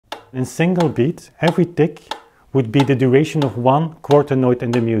In single beat, every tick would be the duration of one quarter note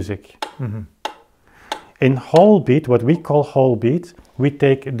in the music. Mm-hmm. In whole beat, what we call whole beat, we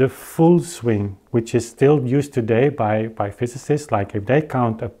take the full swing, which is still used today by physicists. Like if they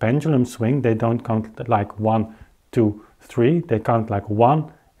count a pendulum swing, they don't count like 1, 2, 3. They count like 1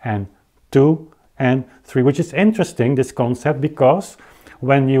 and 2 and 3, which is interesting, this concept, because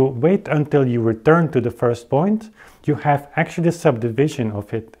when you wait until you return to the first point, you have actually a subdivision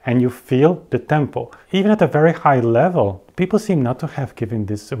of it and you feel the tempo. Even at a very high level, people seem not to have given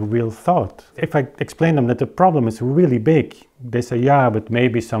this a real thought. If I explain them that the problem is really big, they say, yeah, but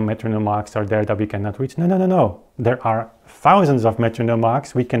maybe some metronome marks are there that we cannot reach. No, no, no, no. There are thousands of metronome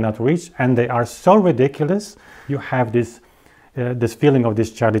marks we cannot reach, and they are so ridiculous. You have this feeling of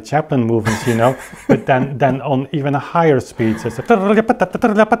this Charlie Chaplin movements, you know, but then on even a higher speed, and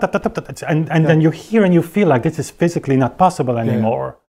then you hear and you feel like this is physically not possible anymore.